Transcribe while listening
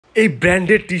এই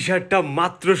ব্র্যান্ডের টি শার্টটা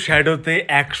মাত্র শ্যাডোতে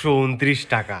 129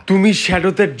 টাকা। তুমি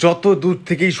শ্যাডোতে যত দূর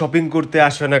থেকেই শপিং করতে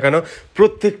আসো না কেন,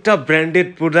 প্রত্যেকটা ব্র্যান্ডেড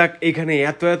প্রোডাক্ট এখানে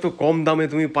এত এত কম দামে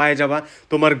তুমি পায়ে যাবা।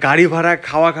 তোমার গাড়ি ভাড়া,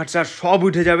 খাওয়া খরচা সব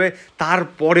উঠে যাবে,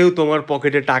 তারপরেও তোমার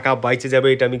পকেটে টাকা বাইচে যাবে,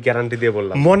 এটা আমি গ্যারান্টি দিয়ে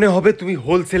বললাম। মনে হবে তুমি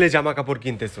হোলসেলে জামা কাপড়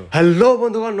কিনতেছো। হ্যালো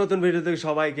বন্ধুগণ, নতুন ভিডিও থেকে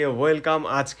সবাইকে ওয়েলকাম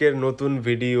আজকের নতুন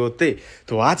ভিডিওতে।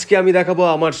 তো আজকে আমি দেখাবো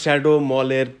আমার শ্যাডো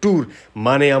মলের ট্যুর,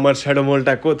 মানে আমার শ্যাডো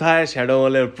মলটা কোথায়, শ্যাডো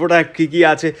মলের প্রোডাক্ট কি কি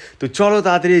আছে। তো চলো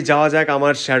তাড়াতাড়ি যাওয়া যাক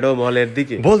আমার শ্যাডো মলের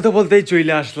দিকে। বলতে বলতেই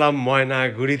চলে আসলাম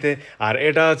ময়নাগুড়িতে, আর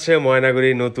এটা হচ্ছে ময়নাগুড়ি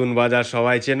নতুন বাজার,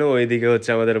 সবাই চেনো। ওইদিকে হচ্ছে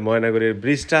আমাদের ময়নাগুড়ির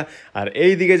ব্রিজটা, আর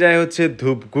এই দিকে যায় হচ্ছে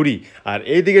ধূপগুড়ি, আর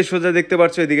এইদিকে সোজা দেখতে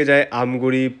পাচ্ছ এদিকে যায়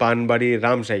আমগুড়ি, পানবাড়ি,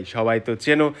 রামশাহী, সবাই তো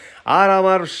চেনো। আর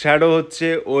আমার শ্যাডো হচ্ছে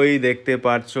ওই দেখতে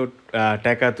পাচ্ছ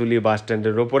টাকাতুলি বাস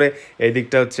স্ট্যান্ডের ওপরে। এই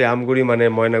দিকটা হচ্ছে আমগুড়ি, মানে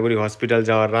ময়নাগুড়ি হসপিটাল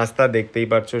যাওয়ার রাস্তা, দেখতেই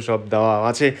পাচ্ছ সব দেওয়া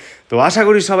আছে। তো আশা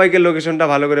করি সবাইকে লোকেশনটা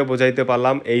ভালো করে বোঝাইতে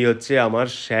পারলাম। এই হচ্ছে আমার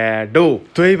শ্যাডো।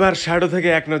 তো এইবার শ্যাডো থেকে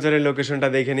এক নজরে লোকেশনটা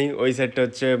দেখে নিই। ওই সাইডটা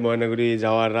হচ্ছে ময়নাগুড়ি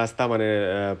যাওয়ার রাস্তা, মানে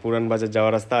পুরান বাজার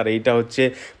যাওয়ার রাস্তা, আর এইটা হচ্ছে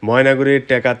ময়নাগুড়ির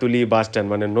টাকাতুলি বাস স্ট্যান্ড,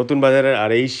 মানে নতুন বাজারের।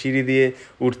 আর এই সিঁড়ি দিয়ে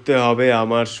উঠতে হবে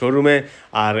আমার শোরুমে,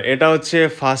 আর এটা হচ্ছে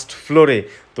ফার্স্ট ফ্লোরে।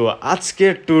 তো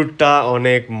আজকের ট্যুরটা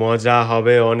অনেক মজা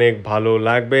হবে, অনেক ভালো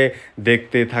লাগবে,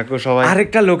 দেখতে থাকো সবাই।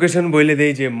 আরেকটা লোকেশন বলে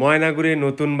দেই যে ময়নাগুড়ি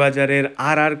নতুন বাজারের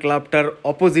আর ক্লাবটার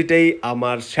অপোজিটেই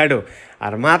আমার শ্যাডো।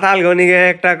 আর মাতাল গনিকে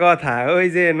একটা কথা, ওই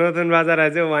যে নতুন বাজার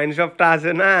আছে ওয়াইন শপটা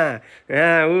আছে না,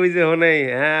 হ্যাঁ ওই যে হনেই,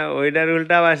 হ্যাঁ ওইটার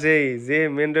উল্টা পাশেই, যে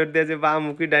মেন রোড দিয়ে যে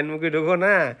বামুখী ডাইনমুখী ঢোকো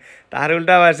না, তার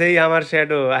উল্টা পাশেই আমার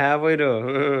শ্যাডো। হ্যাঁ বইরো।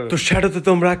 তো শ্যাডোতে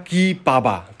তোমরা কি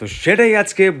পাবা, তো সেটাই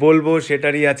আজকে বলবো,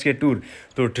 সেটারই আজকে ট্যুর।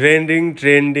 তো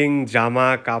ট্রেন্ডিং জামা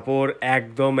কাপড়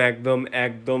একদম একদম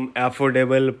একদম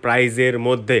অ্যাফোর্ডেবল প্রাইজের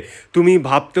মধ্যে। তুমি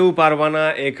ভাবতেও পারবা না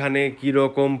এখানে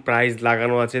কীরকম প্রাইস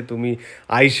লাগানো আছে, তুমি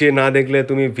আইসে না দেখলে,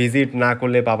 তুমি ভিজিট না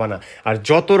করলে পাবা না। আর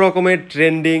যত রকমের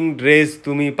ট্রেন্ডিং ড্রেস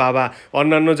তুমি পাবা,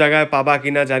 অন্যান্য জায়গায় পাবা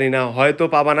কিনা জানি না, হয়তো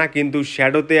পাবা না, কিন্তু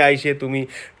শ্যাডোতে আইসে তুমি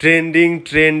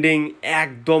ট্রেন্ডিং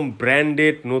একদম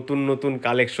ব্র্যান্ডেড নতুন নতুন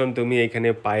কালেকশন তুমি এখানে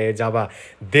পায়ে যাবা।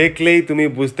 দেখলেই তুমি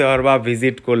বুঝতে পারবা,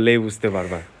 ভিজিট করলেই বুঝতে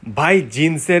পারবা। ভাই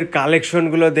জিন্সের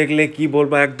কালেকশনগুলো দেখলে কি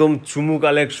বলবো, একদম চুমু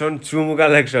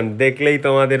কালেকশন দেখলেই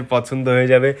তোমাদের পছন্দ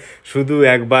হয়ে যাবে। শুধু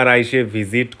একবার আইসে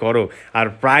ভিজিট করো, আর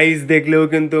প্রাইস দেখলেও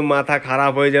কিন্তু মাথা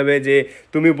খারাপ হয়ে যাবে, যে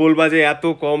তুমি বলবা যে এত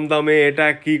কম দামে এটা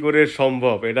কি করে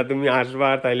সম্ভব। এটা তুমি আসবা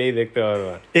তাইলেই দেখতে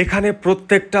পারবা। এখানে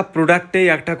প্রত্যেকটা প্রোডাক্টেই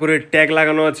একটা করে ট্যাগ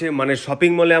লাগানো আছে, মানে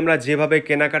শপিং মলে আমরা যেভাবে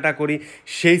কেনাকাটা করি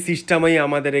সেই সিস্টেমেই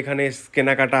আমাদের এখানে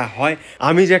কেনাকাটা হয়।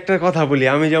 আমি যে একটা কথা বলি,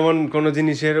 আমি যেমন কোনো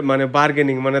জিনিসের মানে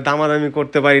বার্গেনিং, মানে দামাদামি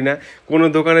করতে পারি না। কোনো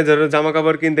দোকানে ধরো জামা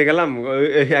কাপড় কিনতে গেলাম,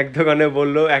 এক দোকানে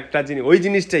বললো একটা জিনিস, ওই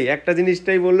জিনিসটাই একটা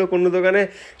জিনিসটাই বললো কোনো দোকানে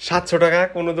 700 টাকা,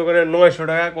 কোনো দোকানে 900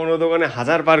 টাকা, কোনো দোকানে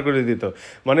 1000 পার করে দিত।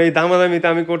 মানে এই দামাদামিতে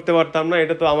আমি করতে পারতাম না,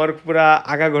 এটা তো আমার পুরা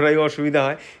আগাগোড়াই অসুবিধা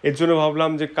হয়। এর জন্য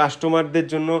ভাবলাম যে কাস্টমারদের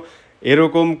জন্য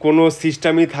এরকম কোনো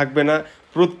সিস্টেমই থাকবে না।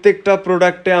 প্রত্যেকটা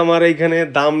প্রোডাক্টে আমার এইখানে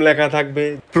দাম লেখা থাকবে,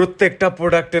 প্রত্যেকটা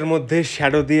প্রোডাক্টের মধ্যে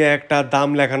শ্যাডো দিয়ে একটা দাম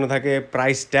লেখানো থাকে,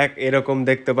 প্রাইস ট্যাগ এরকম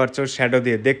দেখতে পাচ্ছ, শ্যাডো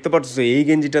দিয়ে দেখতে পাচ্ছ এই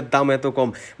গেঞ্জিটার দাম এত কম,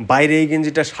 বাইরে এই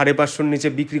গেঞ্জিটা 550-র নিচে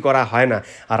বিক্রি করা হয় না,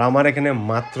 আর আমার এখানে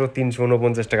মাত্র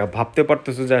 349 টাকা। ভাবতে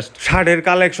পারতেছো, জাস্ট শার্টের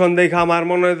কালেকশন দেখে আমার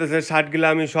মনে হইতেছে শার্টগুলো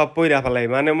আমি সব পইরা ফেলাই,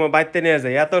 মানে বাইতে নিয়ে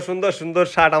যাই। এত সুন্দর সুন্দর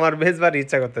শার্ট আমার বেচবার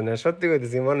ইচ্ছা করতে না, সত্যি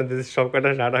কইতেছি, মনে হইতেছে সব কটা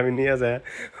শার্ট আমি নিয়ে যাই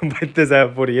বাইতে যায়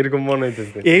পরি, এরকম মনে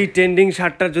হইতেছে। এই ট্রেন্ডিং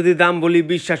শার্টটার যদি দাম বলি,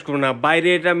 বিশ্বাস করো না, বাইরে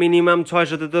এটা মিনিমাম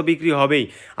 600-তে তো বিক্রি হবেই,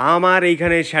 আমার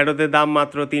এইখানে শ্যাডোতে দাম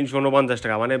মাত্র 349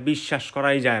 টাকা, মানে বিশ্বাস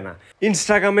করাই যায় না।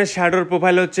 ইনস্টাগ্রামে শ্যাডোর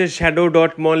প্রোফাইল হচ্ছে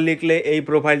shadow.mall, লিখলে এই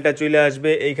প্রোফাইলটা চলে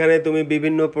আসবে। এইখানে তুমি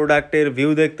বিভিন্ন প্রোডাক্টের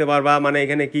ভিউ দেখতে পারবা, মানে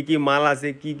এখানে কি কি মাল আছে,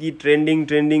 কি কি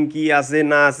ট্রেন্ডিং কি আছে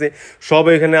না আছে সব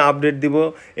এখানে আপডেট দিব।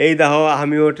 এই দেখো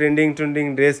আমিও ট্রেন্ডিং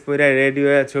ড্রেস পরে রেডি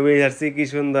হয়ে ছবি ছাড়ছি, কি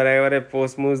সুন্দর একেবারে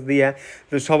পোস্ট মুস দিয়া।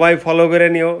 তো সবাই ফলো করে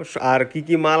নিও, আর কি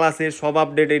কি মাল আছে সব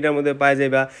আপডেট এইটার মধ্যে পাই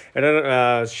যাবা। এটা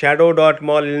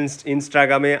shadow.mall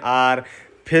ইনস্টাগ্রামে, আর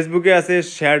ফেসবুকে আছে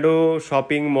শ্যাডো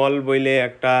শপিং মল বইলে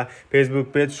একটা ফেসবুক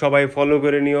পেজ, সবাই ফলো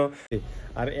করে নিও।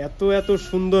 আর এত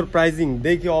সুন্দর প্রাইজিং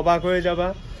দেখে অবাক হয়ে যাবা,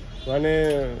 মানে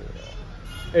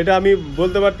এটা আমি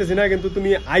বলতে পারতেছি না, কিন্তু তুমি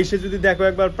আইসে যদি দেখো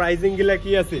একবার প্রাইজিং গুলা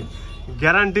কি আছে,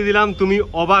 গ্যারান্টি দিলাম তুমি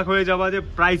অবাক হয়ে যাবা যে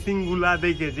প্রাইসিং গুলা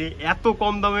দেখে, যে এত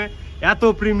কম দামে এত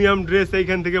প্রিমিয়াম ড্রেস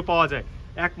এইখান থেকে পাওয়া যায়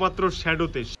একমাত্র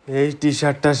শ্যাডোতে। এই টি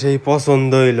শার্টটা সেই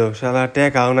পছন্দ হইলো, শালা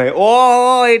টেকাও নাই। ও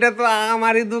এটা তো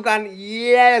আমারই দোকান,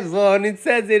 ইয়ে যখন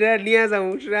ইচ্ছা যেটা নিয়ে যাবো,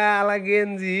 শালা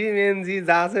গেঞ্জি মেঞ্জি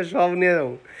যা আছে সব নিয়ে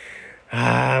যাবো।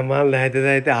 হ্যাঁ, মাল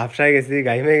দেখাইতে হাফসায় গেছি,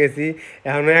 গাইমে গেছি,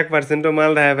 এখনো 1%ও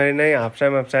মাল দেখা পারি নাই,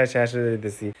 হাফসায় শেষ হয়ে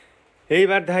যেতেছি।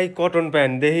 এইবার দেখাই কটন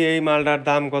প্যান্ট, দেখি এই মালটার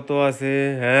দাম কত আছে।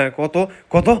 হ্যাঁ, কত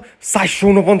কত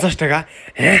 449 টাকা।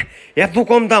 হ্যাঁ, এত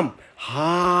কম দাম!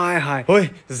 হায় হায়, ওই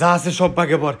যা আছে সব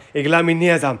ভাগে পর, এগুলা আমি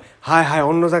নিয়ে যাম। হায় হায়,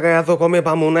 অন্য জায়গায় এত কমে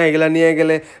পামো না, এগুলা নিয়ে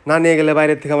গেলে, না নিয়ে গেলে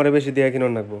বাইরের থেকে আমার বেশি দিয়ে কিনে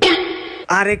রাখবো।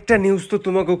 আরেকটা নিউজ তো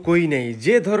তোমাকে কই নাই,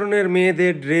 যে ধরনের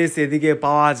মেয়েদের ড্রেস এদিকে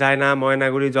পাওয়া যায় না,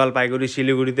 ময়নাগুড়ি, জলপাইগুড়ি,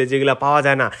 শিলিগুড়িতে যেগুলা পাওয়া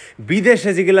যায় না,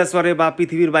 বিদেশে যেগুলা চলে বা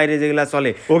পৃথিবীর বাইরে যেগুলা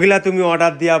চলে, ওগুলা তুমি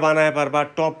অর্ডার দিয়া বানায় পারবা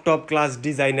টপ টপ ক্লাস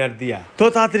ডিজাইনার দিয়া। তো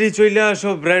তাড়াতাড়ি চলে আসো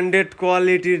ব্র্যান্ডেড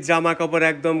কোয়ালিটির জামা কাপড়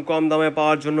একদম কম দামে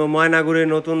পাওয়ার জন্য ময়নাগুড়ির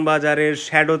নতুন বাজারের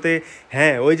শ্যাডোতে।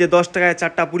 হ্যাঁ, ওই যে 10 টাকায়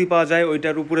 4টা পুরি পাওয়া যায়,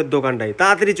 ওইটার উপরের দোকানটাই।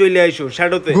 তাড়াতাড়ি চলে আইসো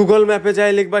শ্যাডোতে। গুগল ম্যাপে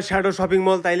যাই লিখবা শ্যাডো শপিং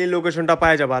মল, তাইলে লোকেশনটা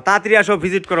পাওয়া যাবা। তাড়াতাড়ি আসো,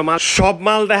 ভিজিট করো। সব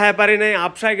মাল দেখায় পারি নাই,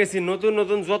 আপসায় গেছি। নতুন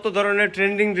নতুন যত ধরনের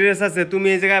ট্রেন্ডিং ড্রেস আছে তুমি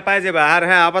এই জায়গায় পাই যাবে। আর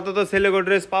হ্যাঁ, আপাতত ছেলেগো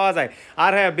ড্রেস পাওয়া যায়।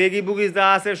 আর হ্যাঁ, বেগি বুগি যা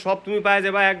আছে সব তুমি পাই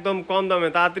যাবে একদম কম দামে।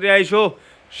 তাড়াতাড়ি আইসো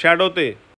শ্যাডোতে।